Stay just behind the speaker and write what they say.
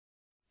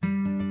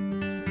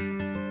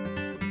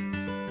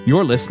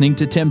You're listening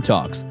to Tim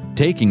Talks,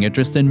 Taking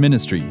Interest in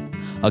Ministry,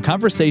 a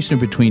conversation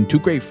between two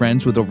great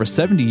friends with over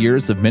 70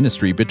 years of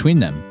ministry between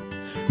them.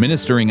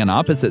 Ministering on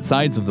opposite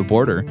sides of the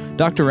border,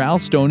 Dr. Al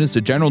Stone is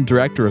the General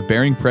Director of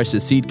Bearing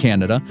Precious Seed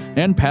Canada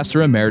and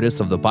Pastor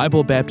Emeritus of the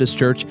Bible Baptist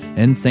Church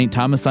in St.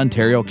 Thomas,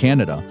 Ontario,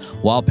 Canada,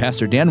 while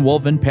Pastor Dan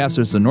Wolven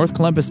pastors the North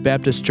Columbus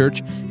Baptist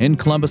Church in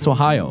Columbus,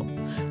 Ohio.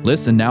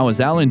 Listen now as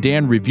Al and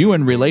Dan review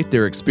and relate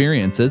their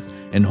experiences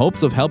in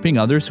hopes of helping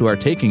others who are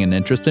taking an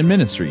interest in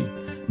ministry.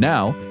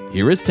 Now,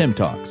 here is Tim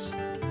Talks.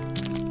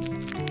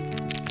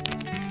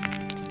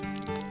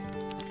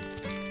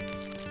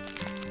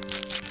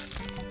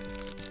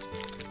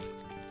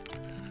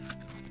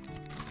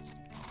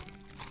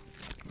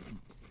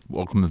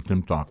 Welcome to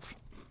Tim Talks.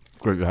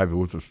 Great to have you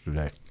with us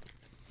today.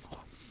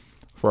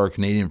 For our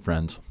Canadian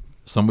friends,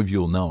 some of you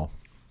will know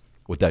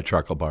what that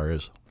chocolate bar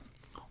is.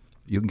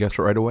 You can guess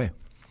it right away.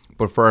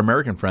 But for our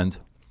American friends,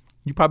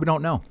 you probably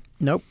don't know.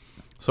 Nope.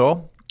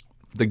 So,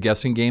 the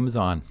guessing game is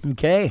on.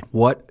 Okay.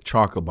 What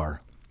chocolate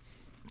bar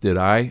did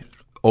I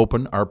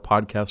open our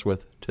podcast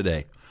with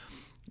today?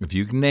 If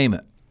you can name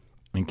it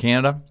in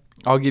Canada,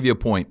 I'll give you a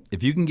point.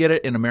 If you can get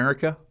it in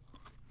America,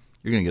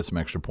 you're going to get some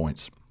extra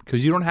points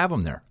because you don't have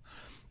them there.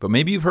 But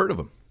maybe you've heard of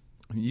them.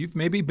 You've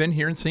maybe been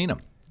here and seen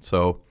them.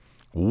 So,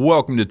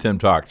 welcome to Tim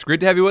Talks. Great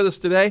to have you with us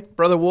today.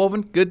 Brother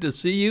Wolven, good to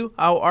see you.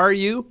 How are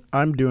you?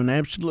 I'm doing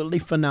absolutely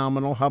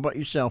phenomenal. How about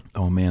yourself?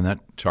 Oh, man, that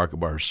chocolate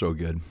bar is so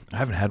good. I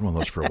haven't had one of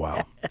those for a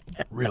while.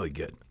 Really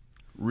good.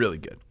 Really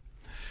good.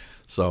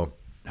 So,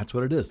 that's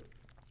what it is.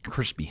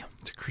 Crispy.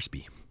 It's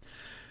crispy.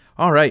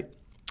 All right.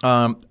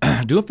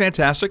 Doing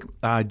fantastic.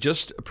 I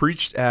just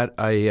preached at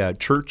a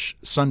church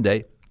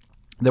Sunday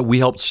that we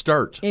helped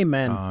start.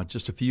 Amen.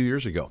 Just a few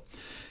years ago.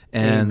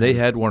 And They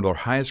had one of their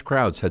highest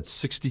crowds, had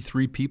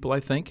 63 people,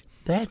 I think.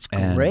 That's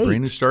and great.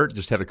 Brand new start,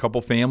 just had a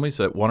couple families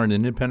that wanted an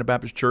independent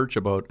Baptist church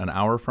about an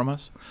hour from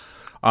us.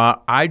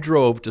 I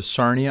drove to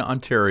Sarnia,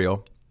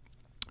 Ontario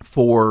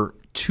for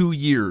 2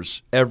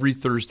 years, every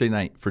Thursday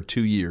night for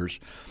 2 years.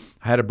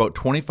 I had about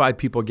 25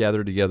 people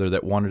gathered together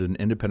that wanted an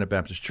independent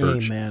Baptist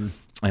church. Amen.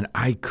 And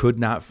I could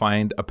not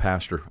find a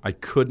pastor. I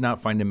could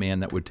not find a man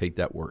that would take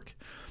that work.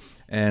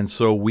 And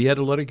so we had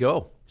to let it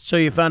go. So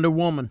you found a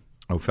woman.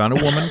 I found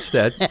a woman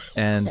instead,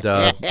 and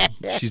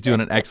she's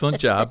doing an excellent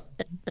job.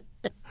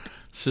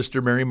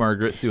 Sister Mary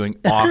Margaret doing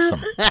awesome.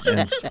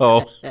 And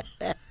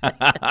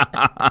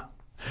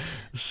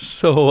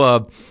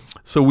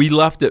so we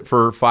left it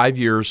for 5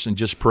 years and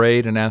just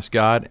prayed and asked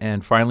God,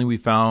 and finally we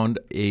found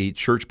a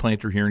church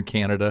planter here in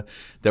Canada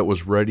that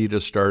was ready to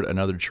start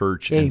another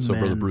church. Amen. And so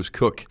Brother Bruce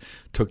Cook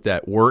took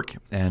that work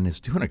and is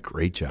doing a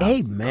great job.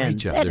 Amen. Great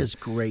job. That They're is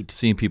great.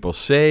 seeing people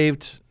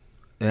saved.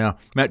 Yeah,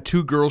 met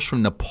two girls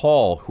from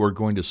Nepal who are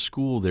going to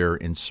school there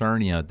in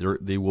Sarnia.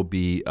 They will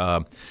be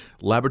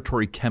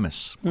laboratory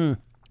chemists.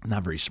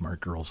 Not very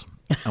smart girls.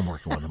 I'm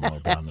working with them a little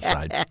bit on the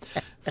side.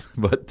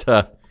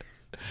 But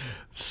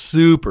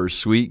super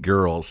sweet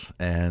girls.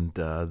 And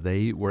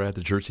they were at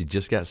the church. They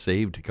just got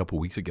saved a couple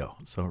weeks ago.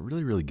 So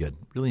really, really good.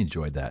 Really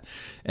enjoyed that.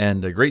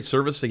 And a great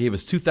service. They gave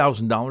us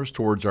 $2,000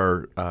 towards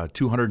our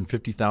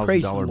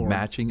 $250,000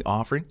 matching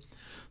offering.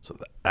 So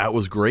that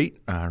was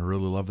great. I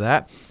really love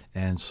that.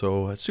 And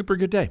so a super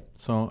good day.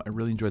 So I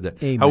really enjoyed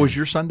that. Amen. How was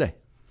your Sunday?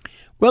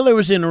 Well, it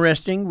was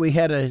interesting. We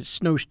had a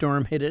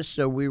snowstorm hit us,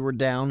 so we were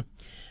down.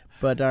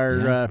 But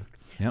our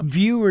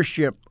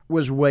viewership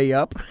was way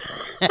up.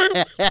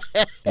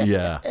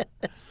 Yeah.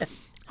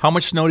 How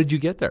much snow did you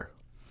get there?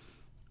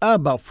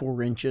 About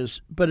 4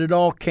 inches. But it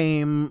all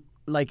came,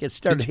 like it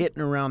started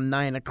hitting around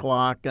 9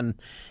 o'clock and,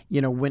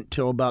 went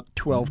till about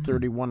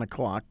 12:30, 1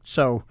 o'clock.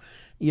 So,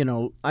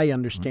 I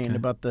understand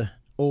about the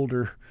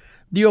older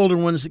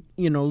ones, a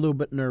little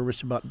bit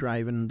nervous about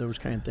driving, those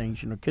kind of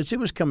things, because it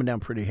was coming down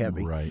pretty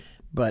heavy. Right.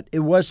 But it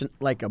wasn't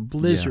like a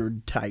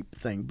blizzard type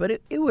thing, but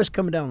it was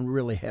coming down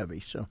really heavy.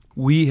 So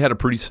we had a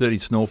pretty steady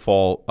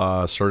snowfall,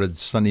 started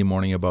Sunday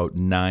morning about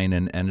 9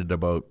 and ended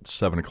about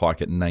 7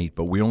 o'clock at night,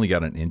 but we only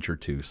got an inch or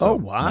two, so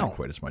not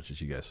quite as much as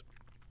you guys.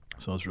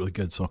 So it was really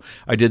good. So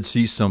I did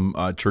see some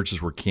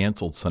churches were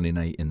canceled Sunday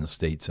night in the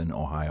States in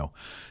Ohio.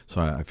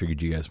 So I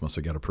figured you guys must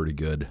have got a pretty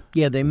good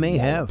Yeah, they may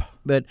have.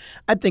 But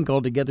I think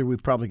altogether we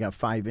probably got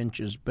 5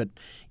 inches. But,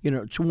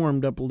 it's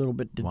warmed up a little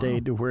bit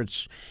today to where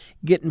it's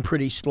getting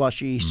pretty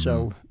slushy.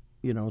 So,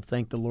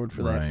 thank the Lord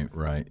for that.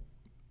 Right.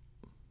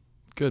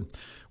 Good.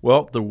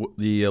 Well,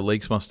 the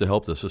lakes must have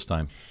helped us this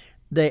time.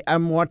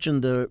 I'm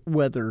watching the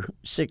weather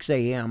 6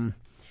 a.m.,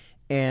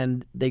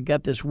 and they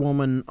got this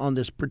woman on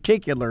this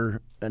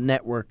particular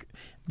network.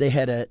 They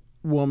had a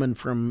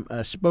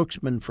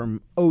spokesman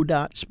from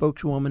ODOT,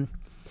 spokeswoman,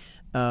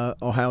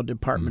 Ohio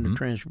Department of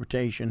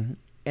Transportation.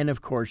 And,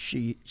 of course,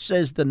 she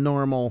says the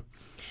normal,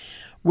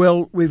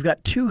 well, we've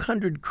got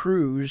 200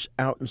 crews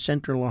out in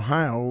central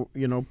Ohio,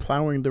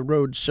 plowing the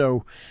roads.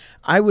 So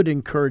I would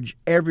encourage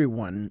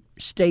everyone,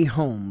 stay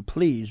home,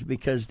 please,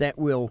 because that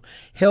will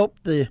help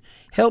the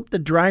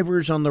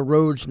drivers on the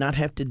roads not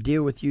have to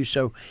deal with you.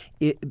 So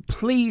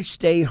please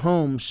stay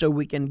home so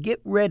we can get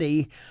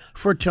ready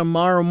for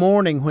tomorrow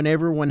morning when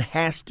everyone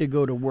has to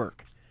go to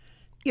work.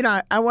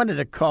 I wanted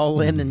to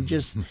call in and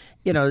just,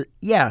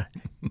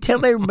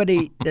 tell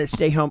everybody to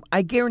stay home.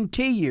 I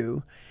guarantee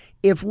you,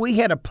 if we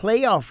had a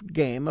playoff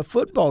game, a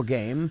football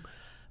game,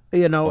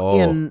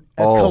 in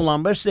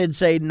Columbus, they'd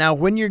say, now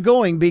when you're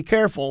going, be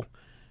careful.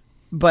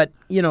 But,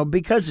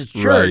 because it's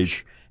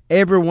church,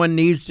 everyone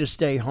needs to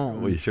stay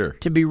home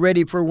to be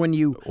ready for when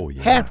you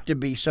have to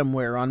be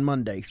somewhere on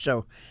Monday.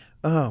 So,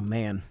 oh,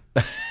 man.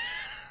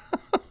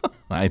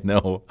 I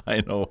know.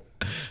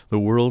 The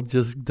world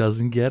just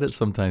doesn't get it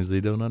sometimes. They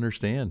don't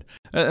understand.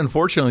 And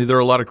unfortunately, there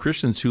are a lot of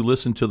Christians who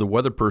listen to the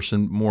weather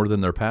person more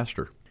than their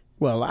pastor.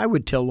 Well, I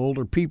would tell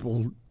older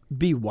people,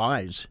 be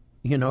wise.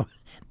 Don't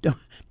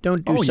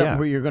do something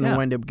where you're going to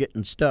wind up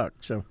getting stuck.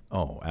 So.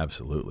 Oh,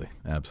 absolutely.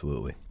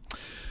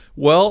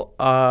 Well,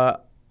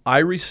 I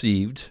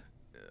received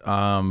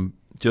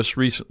just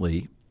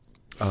recently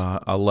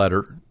a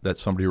letter that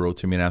somebody wrote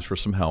to me and asked for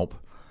some help.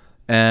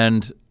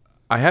 And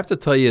I have to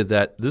tell you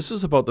that this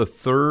is about the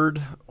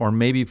third or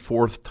maybe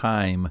fourth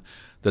time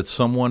that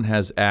someone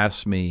has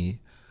asked me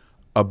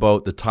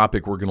about the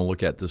topic we're going to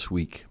look at this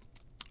week.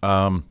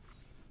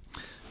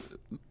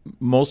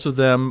 Most of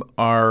them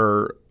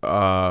are,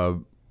 I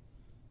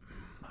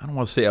don't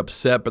want to say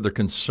upset, but they're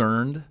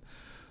concerned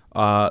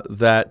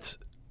that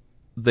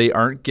they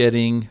aren't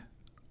getting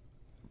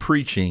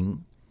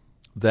preaching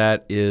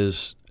that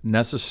is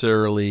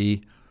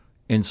necessarily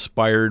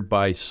inspired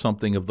by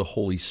something of the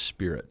Holy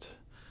Spirit.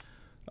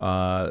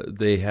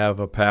 They have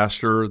a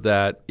pastor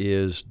that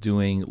is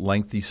doing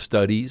lengthy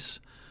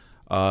studies.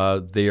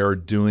 They are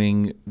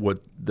doing what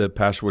the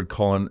pastor would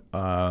call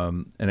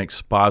an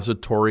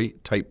expository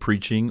type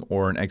preaching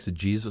or an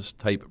exegesis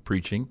type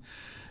preaching.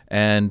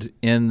 And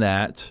in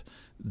that,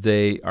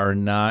 they are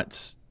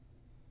not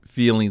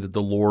feeling that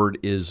the Lord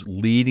is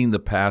leading the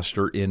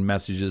pastor in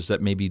messages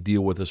that maybe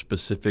deal with a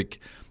specific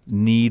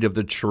need of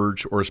the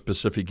church or a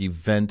specific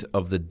event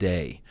of the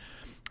day.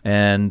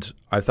 And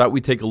I thought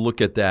we'd take a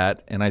look at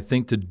that. And I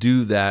think to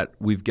do that,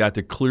 we've got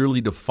to clearly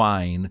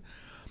define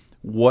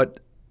what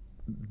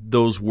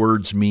those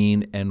words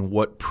mean and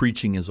what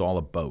preaching is all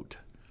about.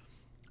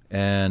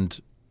 And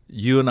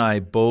you and I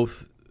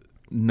both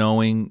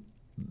knowing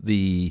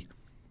the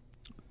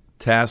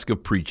task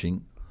of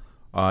preaching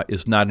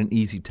is not an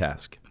easy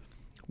task.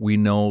 We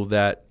know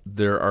that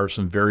there are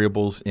some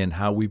variables in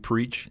how we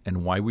preach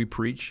and why we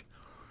preach.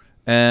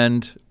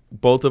 And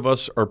both of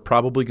us are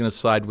probably going to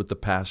side with the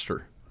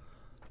pastor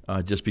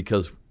just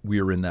because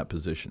we are in that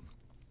position.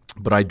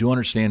 But I do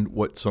understand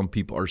what some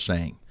people are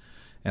saying.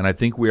 And I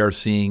think we are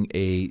seeing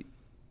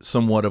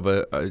somewhat of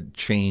a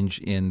change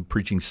in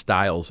preaching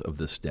styles of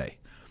this day.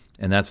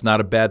 And that's not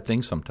a bad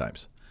thing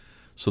sometimes.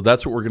 So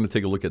that's what we're going to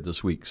take a look at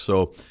this week.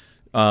 So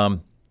why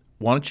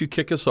don't you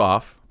kick us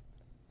off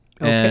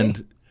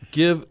and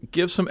give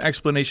some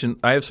explanation.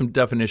 I have some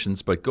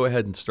definitions, but go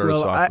ahead and start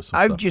us off with some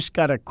I've stuff. just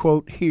got a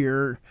quote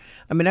here.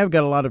 I mean, I've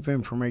got a lot of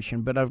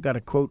information, but I've got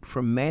a quote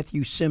from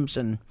Matthew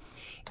Simpson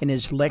in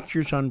his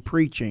lectures on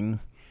preaching.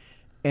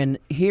 And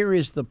here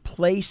is the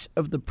place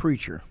of the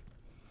preacher.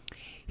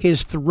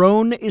 His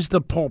throne is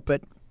the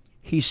pulpit.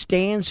 He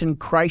stands in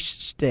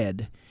Christ's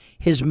stead.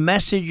 His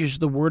message is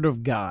the word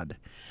of God.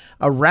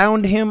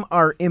 Around him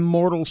are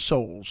immortal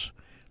souls.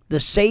 The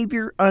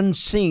Savior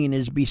unseen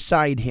is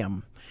beside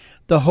him.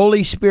 The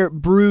Holy Spirit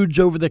broods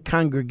over the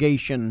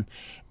congregation.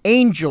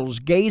 Angels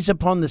gaze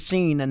upon the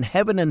scene, and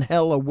heaven and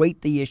hell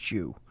await the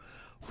issue.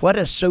 What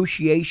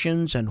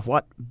associations and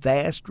what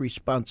vast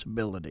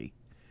responsibility.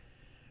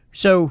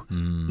 So,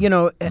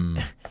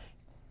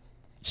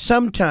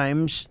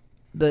 sometimes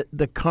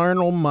the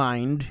carnal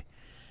mind,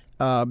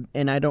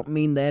 and I don't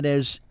mean that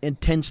as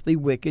intensely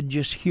wicked,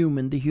 just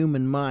human, the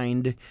human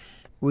mind,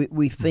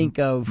 we think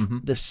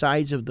of the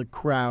size of the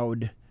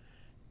crowd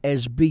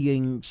as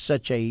being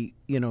such a,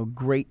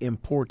 great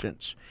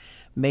importance.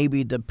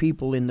 Maybe the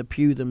people in the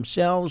pew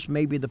themselves,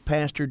 maybe the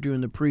pastor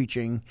doing the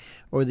preaching,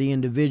 or the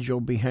individual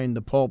behind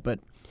the pulpit.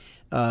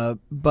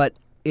 But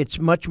it's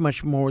much,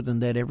 much more than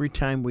that. Every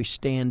time we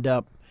stand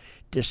up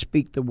to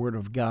speak the word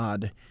of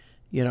God,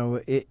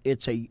 it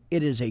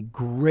is a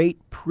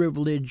great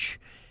privilege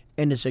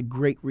and it's a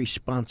great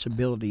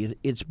responsibility.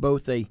 It's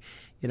both a,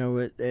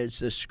 as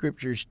the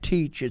scriptures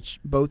teach, it's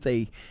both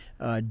a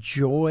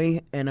joy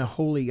and a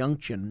holy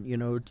unction.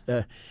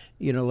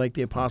 Like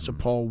the Apostle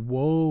Paul,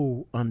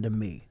 woe unto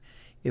me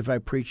if I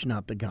preach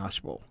not the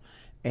gospel.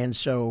 And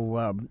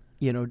so,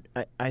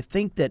 I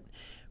think that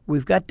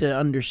we've got to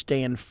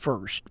understand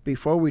first,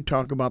 before we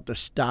talk about the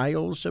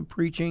styles of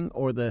preaching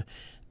or the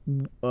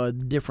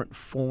different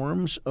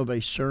forms of a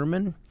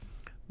sermon,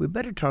 we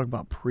better talk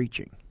about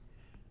preaching.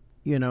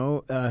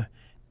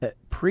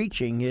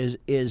 Preaching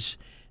is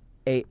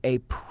a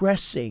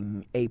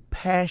pressing, a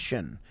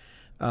passion.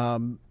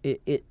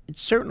 It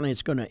certainly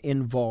it's going to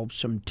involve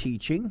some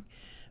teaching,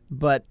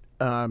 but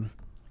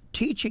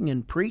teaching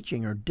and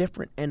preaching are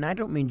different, and I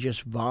don't mean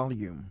just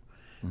volume.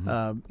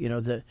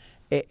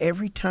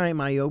 Every time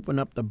I open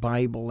up the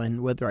Bible,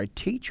 and whether I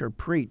teach or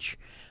preach,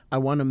 I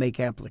want to make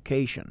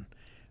application.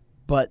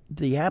 But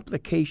the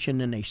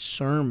application in a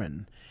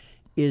sermon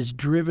is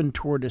driven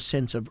toward a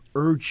sense of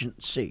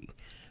urgency.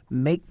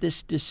 Make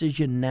this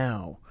decision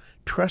now.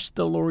 Trust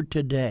the Lord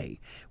today.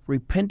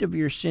 Repent of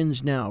your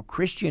sins now.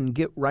 Christian,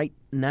 get right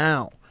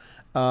now.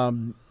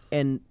 And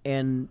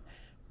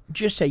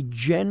just a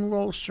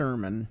general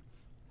sermon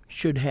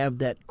should have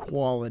that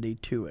quality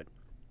to it.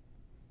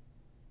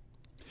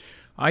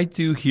 I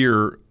do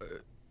hear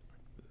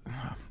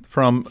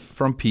from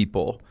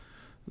people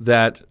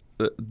that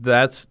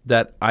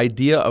that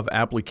idea of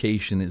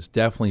application is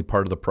definitely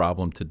part of the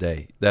problem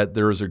today. That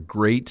there is a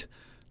great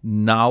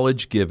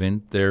knowledge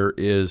given, there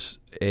is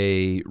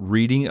a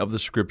reading of the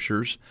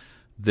Scriptures,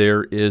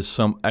 there is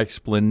some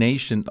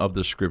explanation of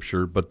the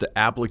Scripture, but the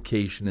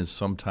application is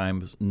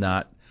sometimes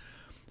not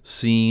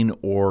seen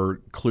or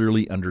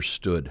clearly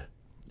understood.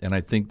 And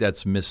I think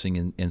that's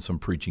missing in some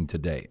preaching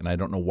today. And I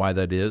don't know why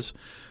that is.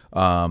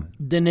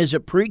 Then is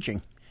it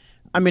preaching?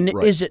 I mean,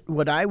 Right. Is it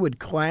what I would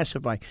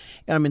classify?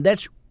 I mean,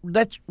 that's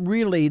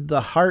really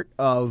the heart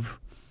of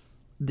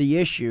the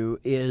issue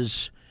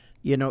is,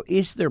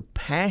 is there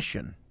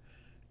passion?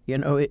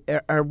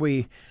 Are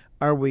we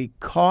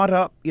caught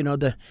up?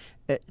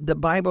 The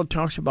Bible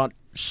talks about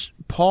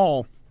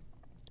Paul,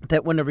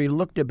 that whenever he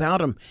looked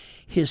about him,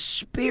 his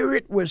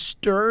spirit was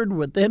stirred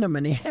within him,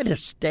 and he had to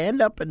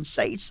stand up and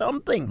say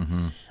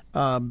something.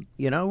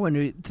 Mm-hmm. When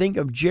you think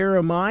of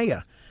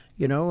Jeremiah,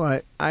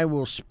 I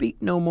will speak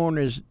no more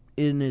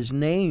in his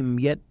name,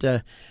 yet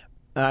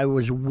I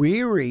was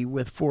weary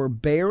with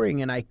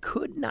forbearing, and I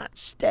could not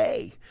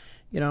stay.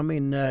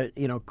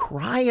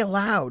 Cry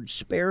aloud,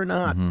 spare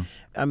not. Mm-hmm.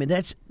 I mean,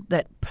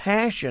 that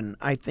passion,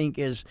 I think,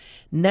 is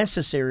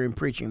necessary in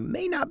preaching.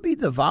 May not be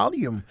the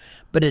volume,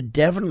 but it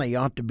definitely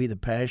ought to be the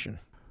passion.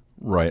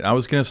 Right. I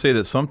was going to say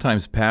that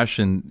sometimes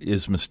passion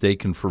is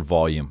mistaken for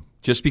volume.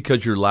 Just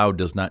because you're loud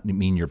does not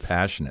mean you're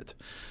passionate.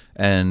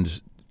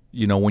 And,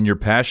 when you're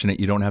passionate,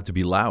 you don't have to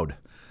be loud.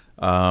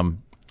 That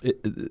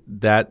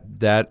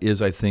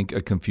is, I think,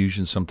 a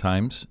confusion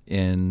sometimes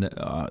in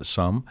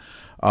some.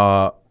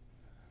 I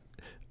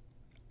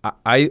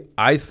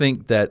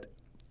think that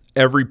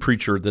every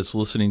preacher that's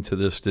listening to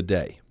this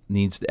today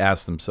needs to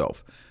ask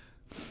themselves,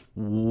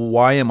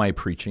 why am I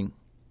preaching?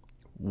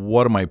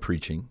 What am I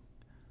preaching?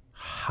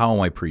 How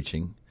am I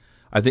preaching?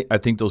 I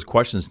think those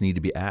questions need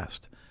to be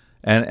asked.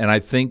 And I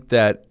think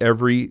that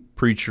every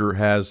preacher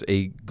has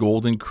a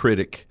golden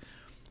critic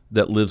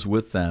that lives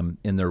with them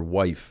in their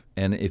wife.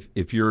 And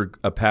if you're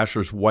a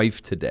pastor's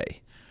wife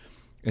today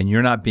and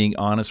you're not being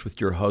honest with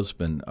your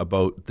husband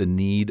about the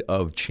need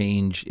of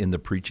change in the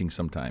preaching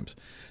sometimes,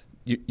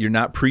 you're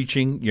not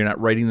preaching, you're not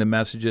writing the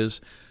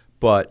messages,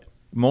 but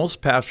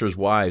most pastors'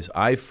 wives,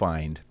 I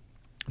find,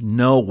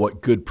 know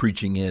what good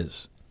preaching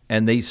is,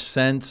 and they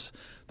sense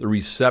the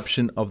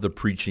reception of the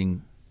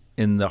preaching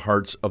in the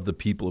hearts of the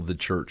people of the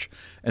church.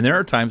 And there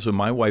are times when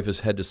my wife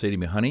has had to say to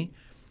me, honey,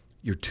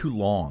 you're too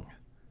long.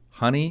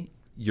 Honey,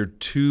 you're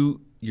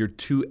too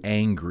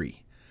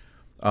angry.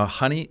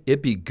 Honey,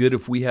 it'd be good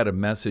if we had a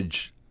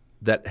message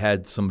that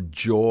had some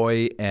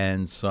joy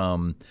and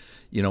some,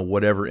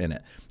 whatever in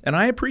it. And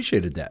I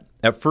appreciated that.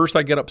 At first,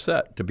 I get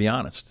upset, to be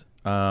honest.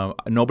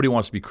 Nobody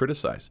wants to be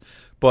criticized.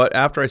 But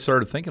after I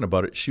started thinking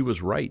about it, she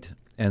was right.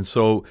 And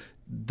so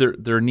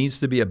there needs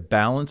to be a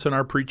balance in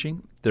our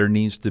preaching. There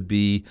needs to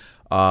be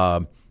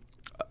a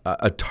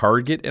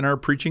target in our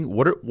preaching.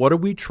 What are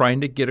we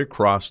trying to get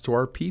across to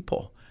our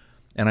people?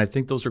 And I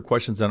think those are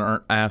questions that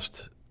aren't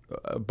asked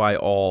by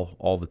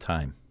all the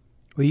time.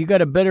 Well, you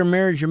got a better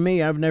marriage than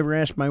me. I've never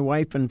asked my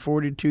wife in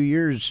 42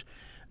 years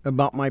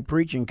about my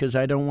preaching because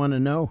I don't want to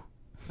know.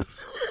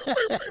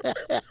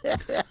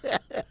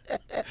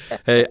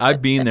 Hey,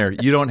 I've been there.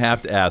 You don't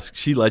have to ask.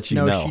 She lets you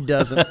know. No, she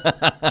doesn't.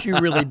 She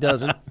really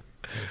doesn't.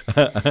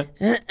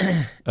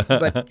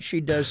 But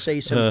she does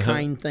say some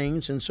kind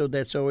things, and so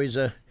that's always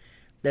a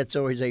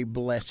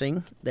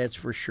blessing. That's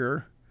for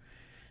sure.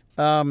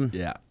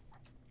 Yeah.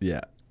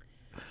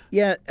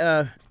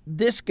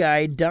 This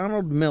guy,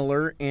 Donald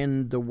Miller,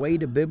 in The Way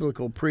to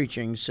Biblical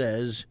Preaching,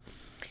 says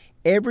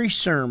every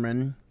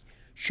sermon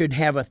should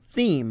have a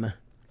theme,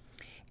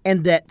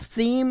 and that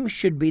theme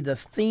should be the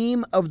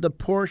theme of the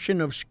portion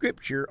of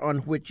Scripture on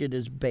which it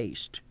is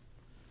based.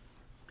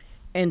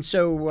 And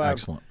so,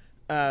 Excellent.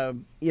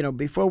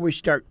 Before we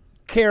start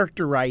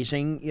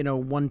characterizing,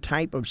 one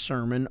type of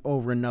sermon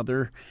over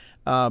another,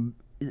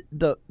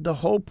 the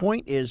whole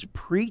point is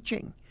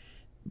preaching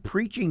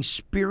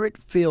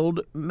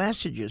Spirit-filled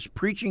messages,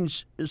 preaching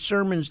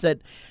sermons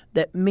that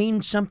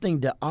mean something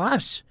to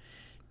us,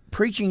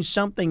 preaching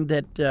something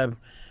that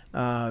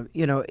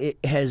it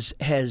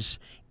has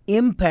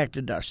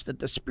impacted us, that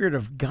the Spirit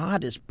of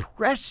God is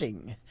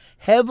pressing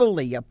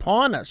heavily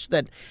upon us,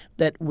 that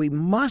we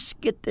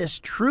must get this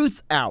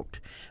truth out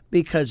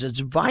because it's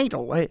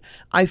vital.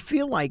 I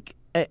feel like,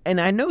 and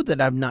I know that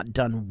I've not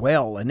done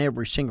well in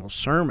every single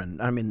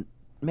sermon. I mean,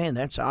 man,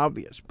 that's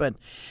obvious. But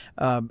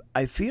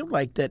I feel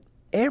like that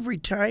every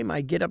time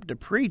I get up to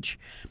preach,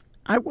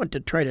 I want to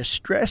try to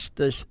stress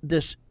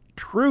this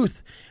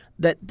truth,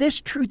 that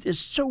this truth is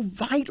so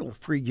vital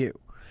for you.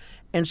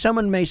 And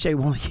someone may say,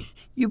 well,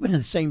 you've been in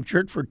the same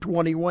church for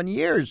 21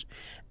 years,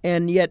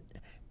 and yet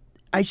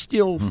I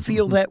still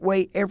feel that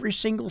way every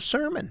single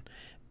sermon,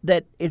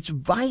 that it's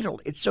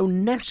vital. It's so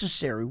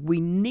necessary.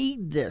 We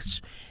need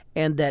this.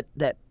 And that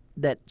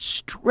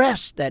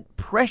stress, that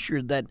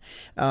pressure, that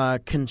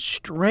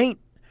constraint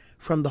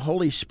from the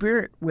Holy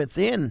Spirit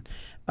within.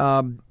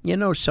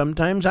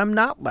 Sometimes I'm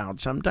not loud.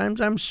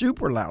 Sometimes I'm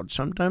super loud.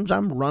 Sometimes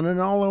I'm running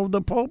all over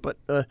the pulpit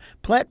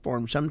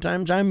platform.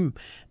 Sometimes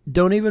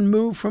don't even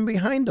move from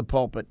behind the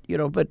pulpit.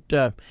 But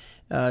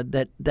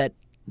that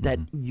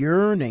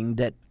yearning,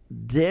 that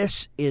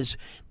this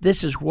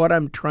is what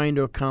I'm trying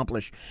to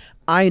accomplish.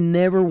 I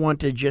never want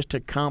to just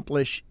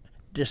accomplish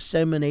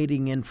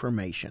disseminating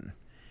information.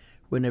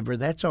 Whenever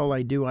that's all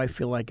I do, I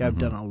feel like I've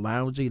done a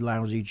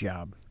lousy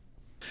job.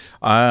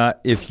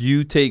 If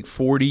you take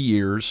 40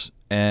 years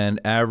and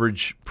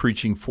average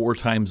preaching 4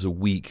 times a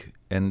week,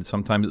 and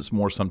sometimes it's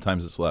more,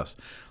 sometimes it's less,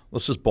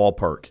 let's just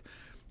ballpark.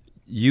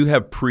 You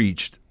have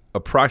preached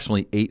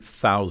approximately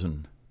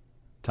 8,000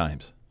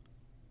 times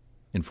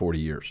in 40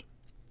 years,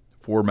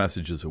 4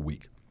 messages a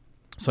week.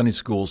 Sunday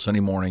school,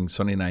 Sunday morning,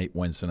 Sunday night,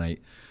 Wednesday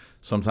night.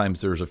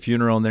 Sometimes there's a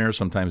funeral in there.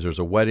 Sometimes there's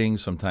a wedding.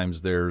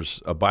 Sometimes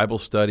there's a Bible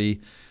study.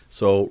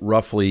 So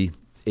roughly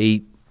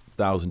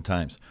 8,000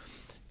 times.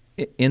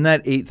 In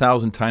that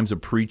 8,000 times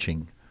of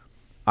preaching,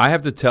 I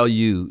have to tell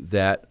you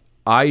that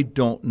I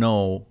don't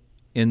know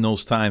in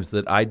those times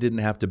that I didn't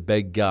have to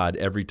beg God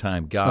every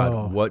time,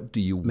 God, what do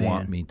you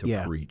want me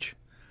to preach?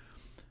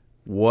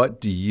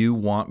 What do you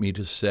want me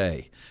to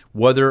say?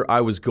 Whether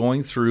I was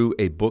going through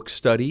a book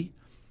study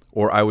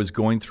or I was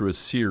going through a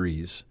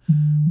series,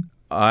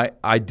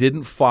 I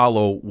didn't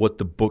follow what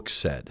the book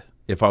said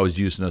if I was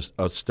using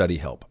a study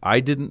help. I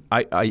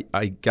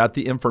got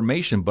the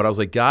information, but I was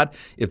like, God,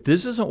 if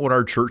this isn't what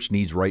our church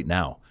needs right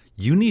now,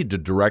 you need to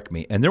direct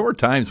me. And there were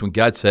times when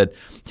God said,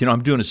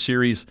 I'm doing a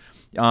series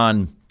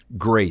on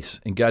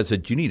grace, and God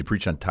said, you need to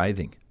preach on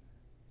tithing.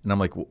 And I'm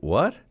like,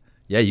 what?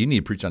 Yeah, you need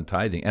to preach on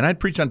tithing. And I'd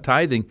preach on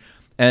tithing,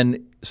 and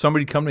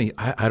somebody come to me,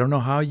 I don't know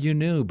how you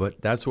knew,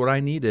 but that's what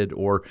I needed.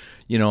 Or,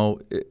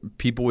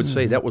 people would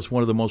say that was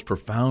one of the most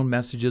profound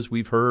messages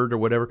we've heard or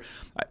whatever.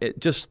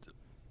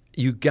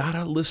 You got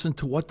to listen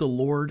to what the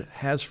Lord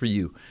has for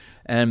you.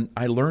 And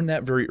I learned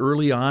that very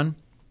early on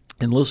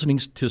in listening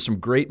to some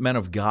great men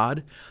of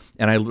God.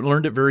 And I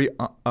learned it very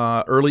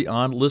early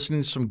on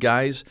listening to some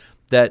guys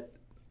that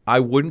I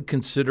wouldn't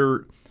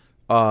consider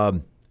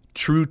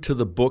true to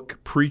the book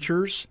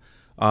preachers.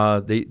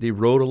 They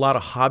rode a lot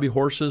of hobby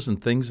horses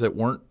and things that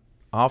weren't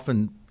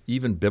often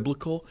even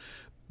biblical.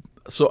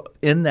 So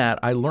in that,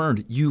 I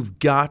learned you've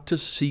got to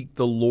seek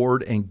the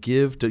Lord and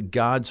give to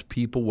God's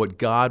people what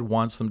God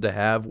wants them to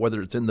have,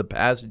 whether it's in the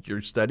passage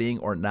you're studying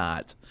or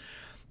not.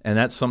 And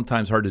that's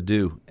sometimes hard to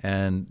do.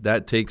 And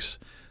it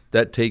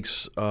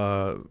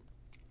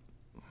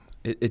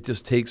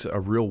just takes a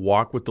real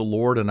walk with the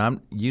Lord. And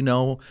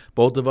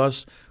both of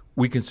us,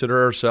 we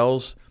consider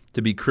ourselves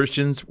to be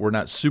Christians. We're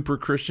not super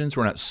Christians.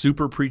 We're not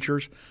super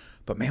preachers.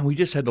 But, man, we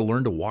just had to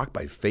learn to walk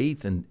by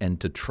faith and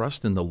to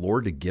trust in the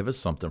Lord to give us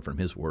something from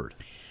His Word.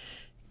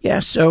 Yeah,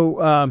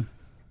 so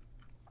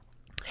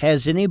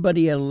has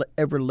anybody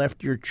ever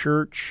left your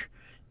church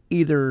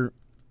either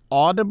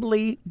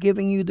audibly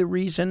giving you the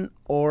reason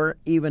or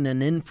even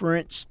an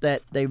inference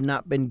that they've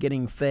not been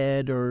getting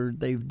fed or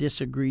they've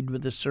disagreed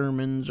with the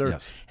sermons? Or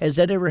Yes. Has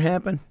that ever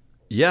happened?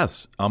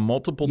 Yes, on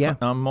multiple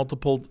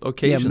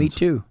occasions. Yeah, me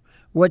too.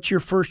 What's your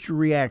first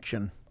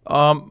reaction?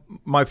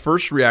 My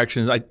first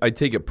reaction is I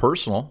take it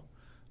personal,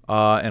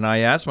 and I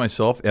ask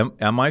myself,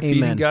 am I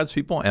feeding Amen. God's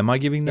people? Am I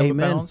giving them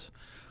Amen. a balance?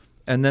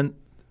 And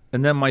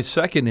then my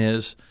second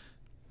is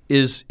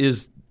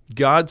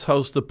God's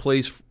house the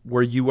place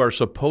where you are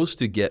supposed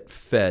to get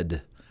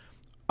fed?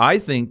 I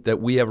think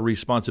that we have a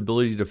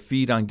responsibility to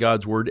feed on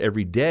God's Word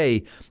every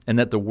day, and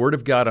that the Word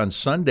of God on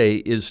Sunday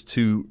is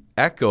to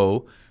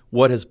echo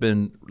what has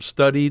been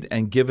studied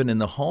and given in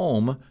the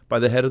home by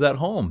the head of that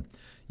home.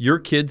 Your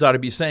kids ought to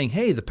be saying,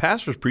 hey, the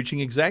pastor's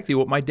preaching exactly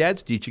what my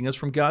dad's teaching us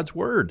from God's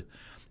Word.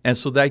 And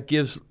so that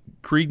gives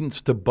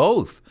credence to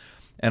both.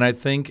 And I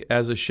think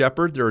as a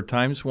shepherd, there are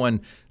times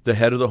when the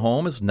head of the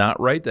home is not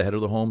right. The head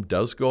of the home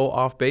does go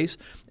off base.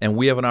 And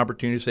we have an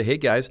opportunity to say, hey,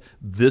 guys,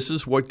 this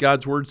is what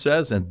God's Word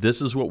says, and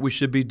this is what we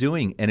should be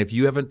doing. And if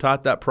you haven't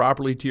taught that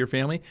properly to your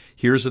family,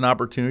 here's an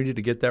opportunity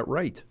to get that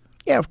right.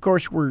 Yeah, of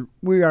course,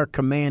 we are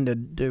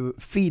commanded to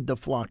feed the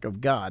flock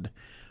of God,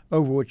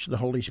 over which the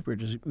Holy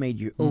Spirit has made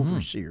you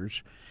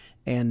overseers.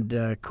 And,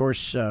 of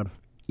course,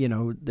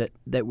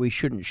 that we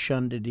shouldn't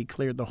shun to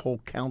declare the whole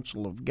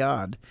counsel of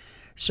God.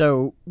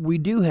 So we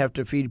do have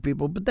to feed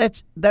people. But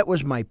that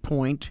was my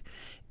point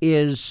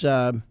is,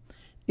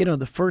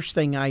 the first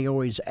thing I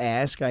always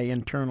ask, I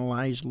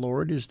internalize,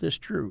 Lord, is this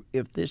true?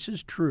 If this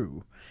is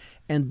true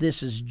and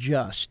this is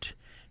just,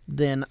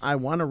 then I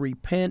want to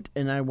repent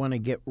and I want to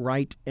get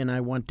right and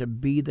I want to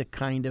be the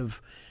kind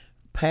of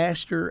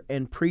pastor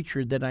and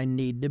preacher that I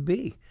need to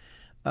be.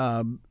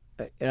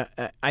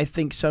 I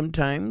think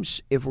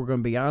sometimes, if we're going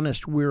to be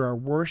honest, we're our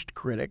worst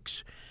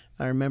critics.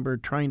 I remember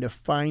trying to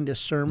find a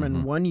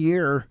sermon. One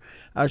year,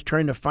 I was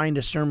trying to find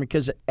a sermon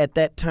because at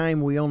that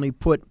time we only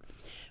put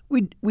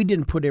we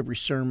didn't put every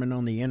sermon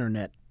on the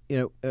internet,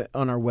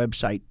 on our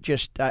website.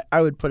 Just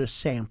I would put a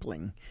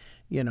sampling,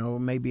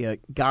 maybe a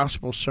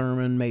gospel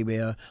sermon, maybe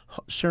a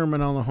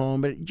sermon on the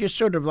home, but just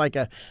sort of like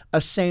a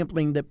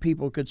sampling that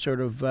people could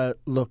sort of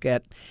look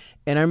at.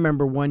 And I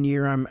remember one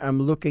year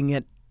I'm looking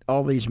at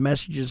all these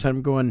messages.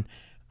 I'm going,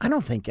 I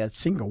don't think a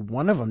single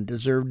one of them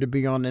deserved to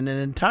be on in an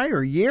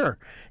entire year,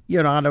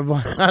 out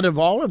of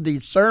all of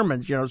these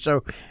sermons,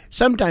 So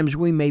sometimes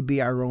we may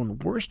be our own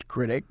worst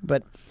critic,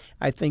 but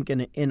I think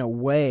in a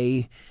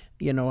way,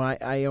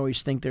 I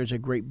always think there's a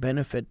great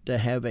benefit to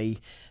have a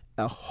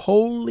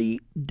holy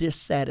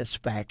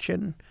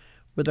dissatisfaction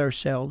with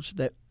ourselves,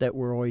 that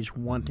we're always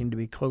wanting to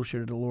be closer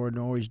to the Lord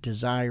and always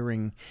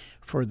desiring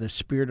for the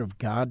Spirit of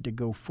God to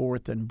go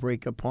forth and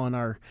break upon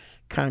our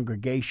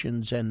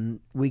congregations, and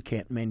we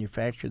can't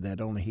manufacture that,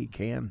 only He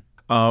can.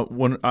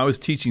 When I was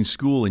teaching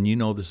school, and you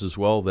know this as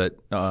well, that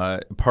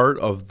part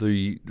of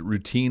the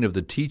routine of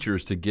the teacher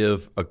is to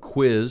give a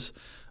quiz,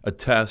 a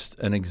test,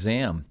 an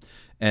exam.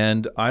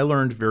 And I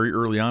learned very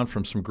early on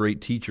from some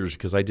great teachers,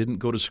 because I didn't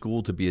go to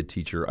school to be a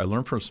teacher. I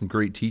learned from some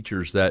great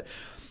teachers that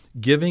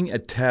giving a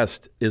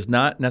test is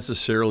not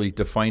necessarily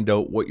to find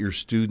out what your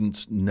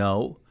students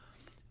know.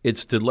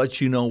 It's to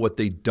let you know what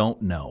they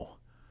don't know.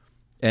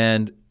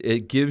 And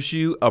it gives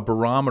you a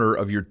barometer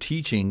of your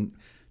teaching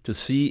to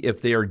see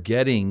if they are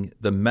getting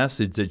the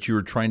message that you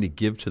are trying to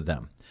give to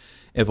them.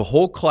 If a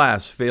whole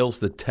class fails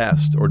the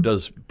test or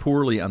does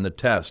poorly on the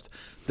test,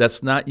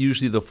 that's not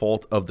usually the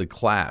fault of the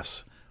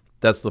class.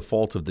 That's the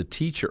fault of the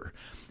teacher.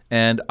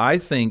 And I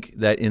think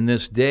that in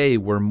this day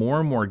where more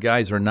and more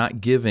guys are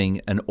not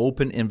giving an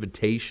open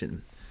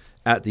invitation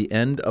at the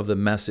end of the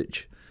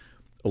message,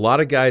 a lot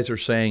of guys are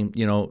saying,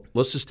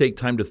 let's just take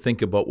time to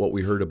think about what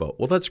we heard about.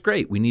 Well, that's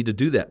great. We need to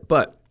do that.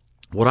 But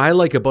what I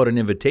like about an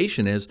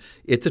invitation is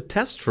it's a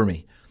test for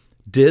me.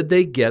 Did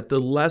they get the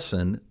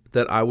lesson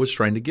that I was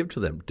trying to give to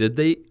them? Did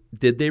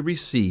they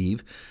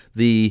receive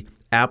the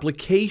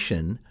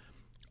application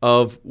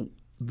of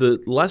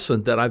the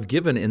lesson that I've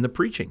given in the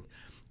preaching?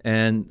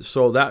 And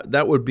so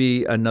that would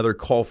be another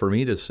call for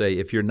me to say,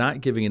 if you're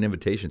not giving an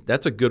invitation,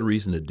 that's a good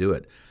reason to do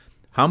it.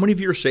 How many of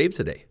you are saved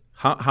today?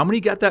 How many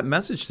got that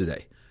message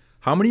today?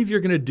 How many of you are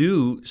going to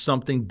do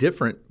something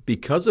different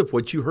because of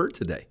what you heard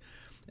today?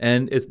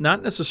 And it's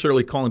not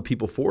necessarily calling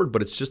people forward,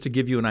 but it's just to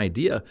give you an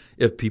idea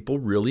if people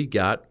really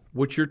got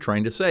what you're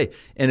trying to say.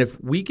 And if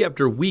week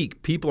after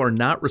week people are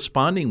not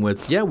responding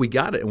with, yeah, we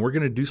got it, and we're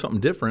going to do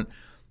something different,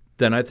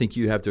 then I think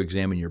you have to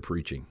examine your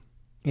preaching.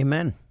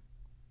 Amen.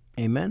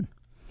 Amen.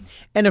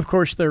 And, of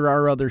course, there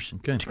are other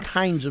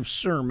kinds of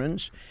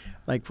sermons.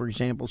 Like, for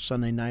example,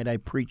 Sunday night I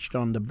preached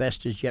on the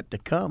best is yet to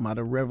come out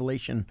of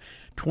Revelation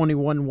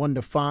 21,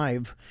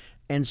 1-5.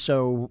 And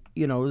so,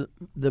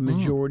 the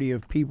majority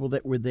of people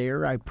that were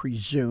there, I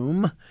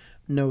presume,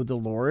 know the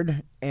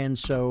Lord. And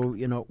so,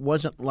 it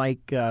wasn't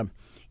like,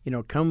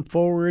 come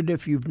forward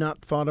if you've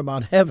not thought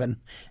about heaven,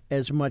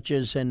 as much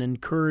as an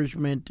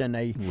encouragement and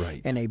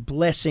a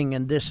blessing.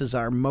 And this is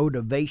our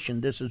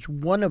motivation. This is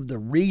one of the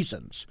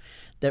reasons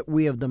that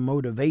we have the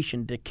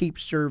motivation to keep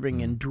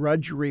serving in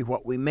drudgery,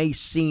 what we may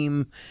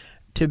seem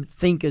to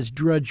think as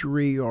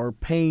drudgery or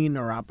pain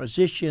or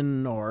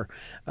opposition or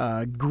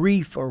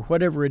grief or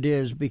whatever it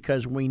is,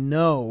 because we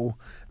know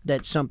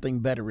that something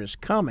better is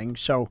coming.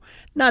 So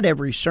not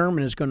every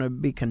sermon is going to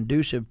be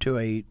conducive to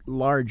a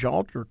large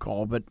altar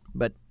call,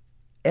 but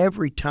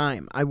every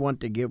time I want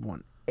to give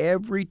one.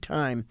 Every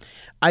time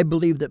I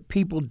believe that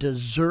people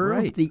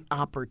deserve the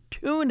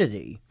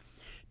opportunity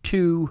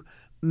to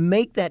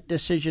make that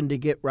decision to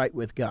get right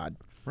with God.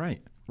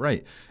 Right.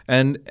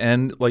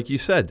 And like you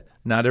said,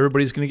 not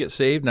everybody's going to get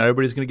saved, not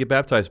everybody's going to get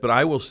baptized. But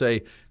I will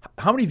say,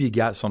 how many of you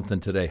got something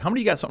today? How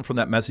many of you got something from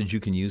that message you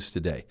can use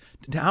today?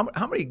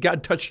 How many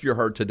God touched your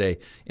heart today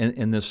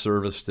in this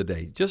service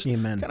today? Just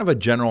Amen. Kind of a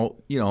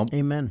general,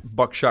 Amen.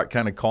 buckshot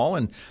kind of call.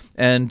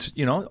 And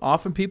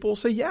often people will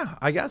say, yeah,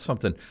 I got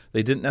something.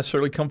 They didn't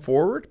necessarily come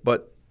forward,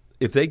 but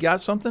if they got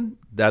something,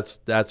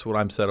 that's what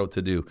I'm set out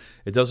to do.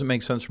 It doesn't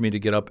make sense for me to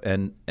get up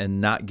and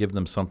not give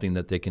them something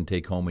that they can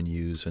take home and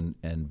use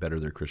and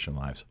better their Christian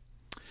lives.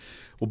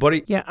 Well,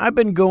 buddy. Yeah, I've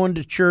been going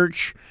to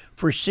church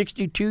for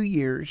 62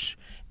 years,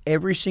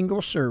 every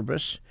single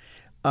service.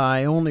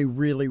 I only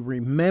really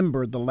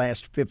remember the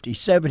last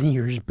 57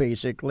 years,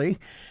 basically.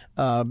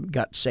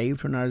 Got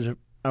saved when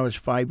I was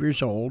 5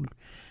 years old.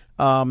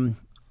 I'm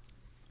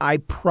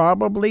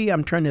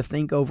trying to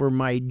think over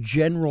my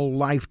general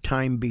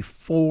lifetime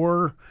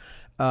before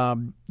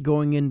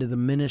going into the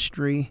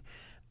ministry.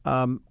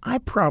 I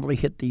probably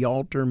hit the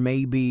altar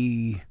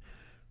maybe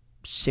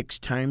 6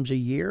 times a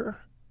year,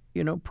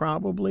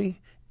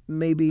 probably.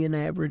 Maybe an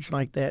average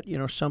like that,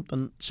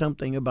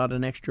 something about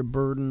an extra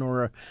burden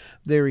or a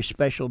very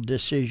special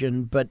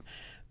decision. But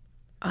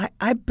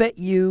I bet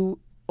you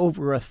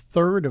over a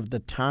third of the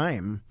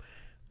time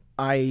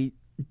I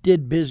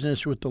did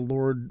business with the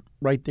Lord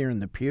right there in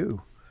the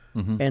pew.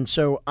 Mm-hmm. And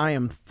so I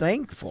am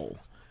thankful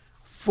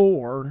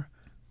for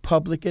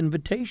public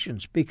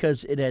invitations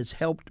because it has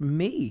helped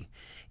me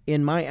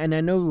in my, and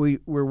I know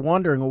we're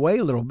wandering away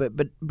a little bit,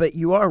 but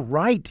you are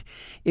right.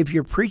 If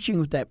you're preaching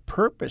with that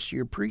purpose,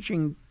 you're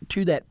preaching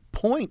to that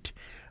point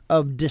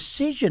of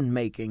decision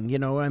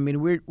making. I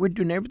mean, we're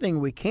doing everything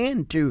we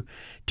can to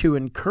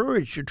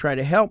encourage, to try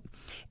to help.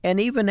 And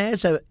even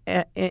as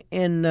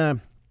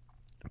in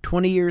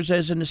 20 years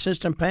as an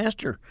assistant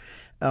pastor,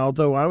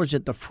 although I was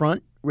at the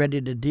front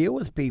ready to deal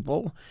with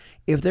people,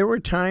 if there were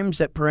times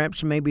that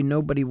perhaps maybe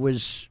nobody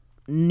was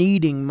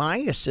needing my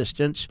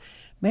assistance,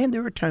 man,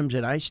 there were times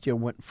that I still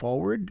went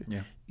forward,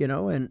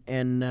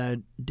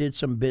 and did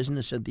some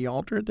business at the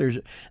altar.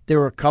 There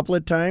were a couple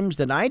of times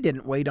that I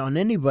didn't wait on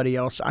anybody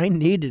else. I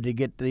needed to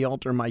get to the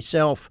altar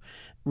myself,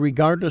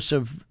 regardless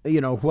of,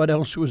 what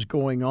else was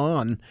going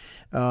on.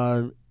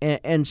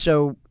 And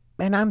so,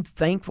 man, I'm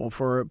thankful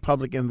for a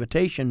public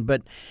invitation,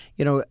 but,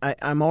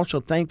 I'm also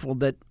thankful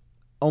that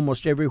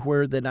almost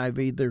everywhere that I've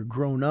either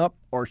grown up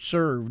or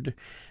served,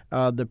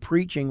 the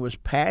preaching was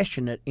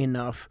passionate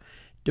enough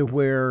to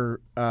where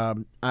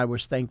I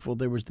was thankful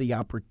there was the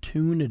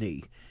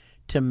opportunity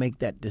to make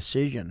that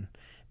decision.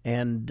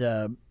 And,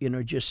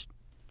 just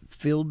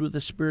filled with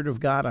the Spirit of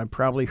God, I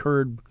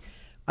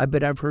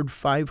bet I've heard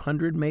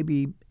 500,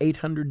 maybe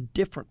 800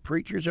 different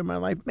preachers in my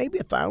life, maybe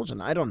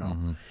 1,000, I don't know.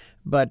 Mm-hmm.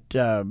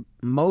 But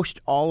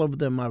most all of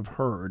them I've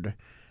heard,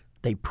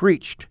 they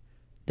preached,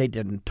 they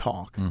didn't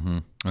talk. Mm-hmm.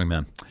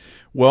 Amen.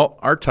 Well,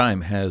 our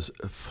time has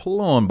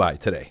flown by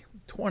today.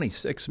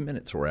 26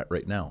 minutes we're at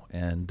right now,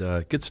 and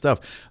good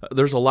stuff.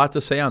 There's a lot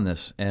to say on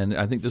this, and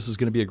I think this is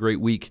going to be a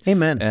great week.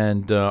 Amen.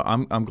 And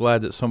I'm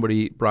glad that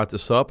somebody brought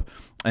this up.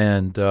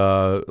 And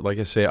like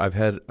I say, I've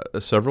had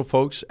several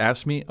folks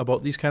ask me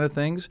about these kind of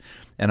things,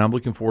 and I'm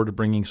looking forward to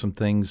bringing some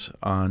things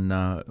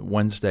on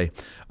Wednesday.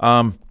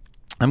 I'm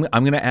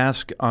going to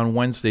ask on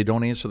Wednesday,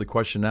 don't answer the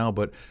question now,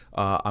 but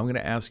I'm going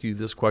to ask you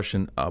this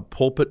question,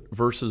 pulpit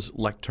versus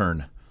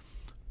lectern,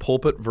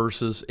 pulpit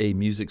versus a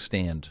music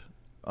stand.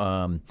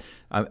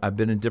 I've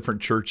been in different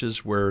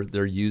churches where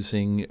they're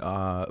using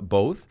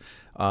both,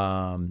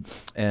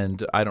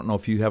 and I don't know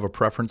if you have a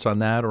preference on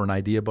that or an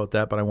idea about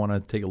that, but I want to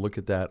take a look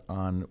at that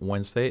on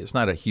Wednesday. It's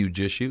not a huge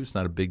issue. It's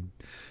not a big,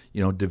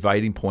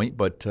 dividing point,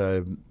 but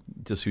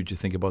just see what you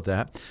think about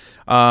that.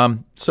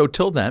 So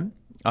till then,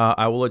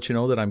 I will let you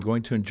know that I'm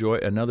going to enjoy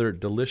another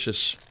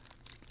delicious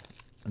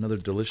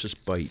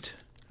bite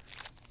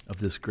of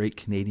this great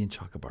Canadian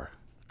chocolate bar.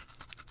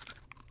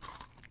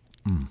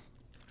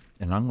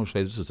 And I'm going to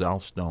say this is Al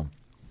Stone,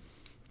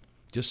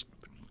 just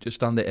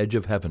on the edge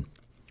of heaven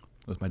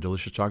with my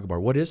delicious chocolate bar.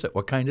 What is it?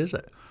 What kind is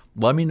it?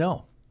 Let me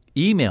know.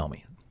 Email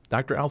me,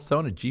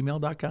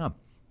 dralstone@gmail.com,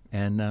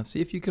 and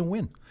see if you can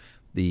win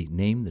the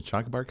Name the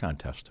Chocolate Bar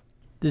contest.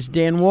 This is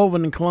Dan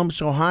Wolven in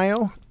Columbus,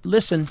 Ohio.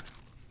 Listen.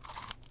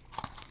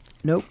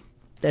 Nope,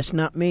 that's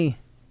not me.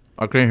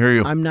 I can't hear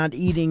you. I'm not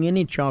eating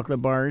any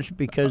chocolate bars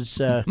because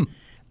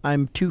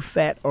I'm too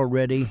fat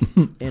already,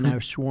 and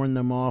I've sworn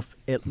them off,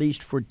 at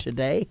least for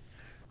today.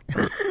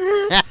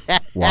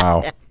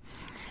 Wow.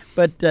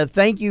 But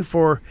thank you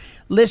for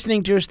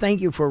listening to us.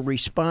 Thank you for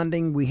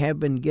responding. We have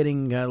been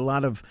getting a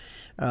lot of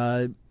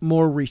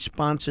more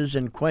responses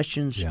and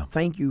questions. Yeah.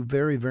 Thank you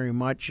very, very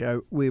much.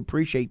 We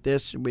appreciate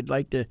this. We'd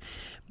like to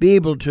be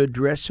able to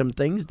address some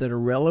things that are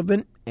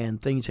relevant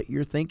and things that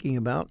you're thinking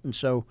about. And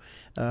so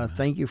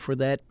thank you for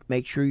that.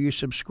 Make sure you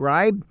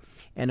subscribe.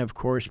 And, of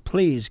course,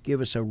 please give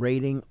us a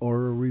rating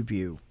or a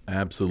review.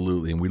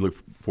 Absolutely. And we look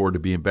forward to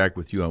being back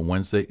with you on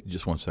Wednesday.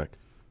 Just one sec.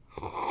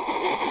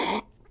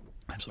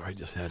 I'm sorry, I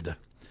just had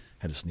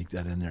to sneak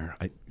that in there.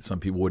 Some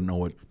people wouldn't know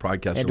what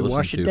podcast Had to listen to.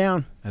 wash it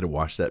down. I had to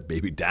wash that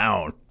baby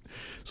down.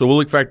 So we'll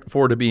look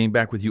forward to being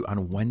back with you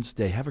on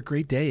Wednesday. Have a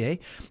great day,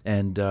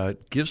 And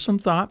give some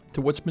thought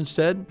to what's been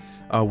said.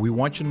 We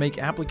want you to make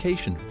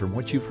application from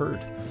what you've heard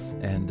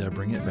and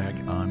bring it back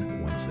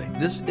on Wednesday.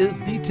 This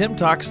is the Tim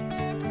Talks.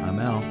 I'm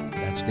Al.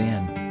 That's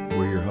Dan.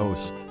 We're your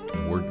hosts,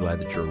 and we're glad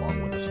that you're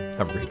along with us.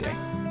 Have a great day.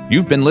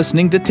 You've been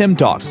listening to Tim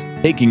Talks,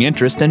 Taking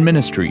Interest in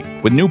Ministry,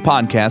 with new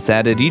podcasts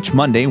added each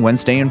Monday,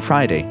 Wednesday, and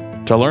Friday.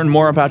 To learn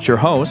more about your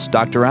hosts,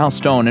 Dr. Al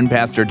Stone and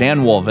Pastor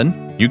Dan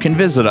Wolven, you can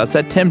visit us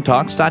at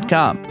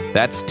timtalks.com.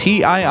 That's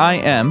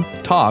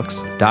TIIM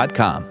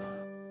Talks.com.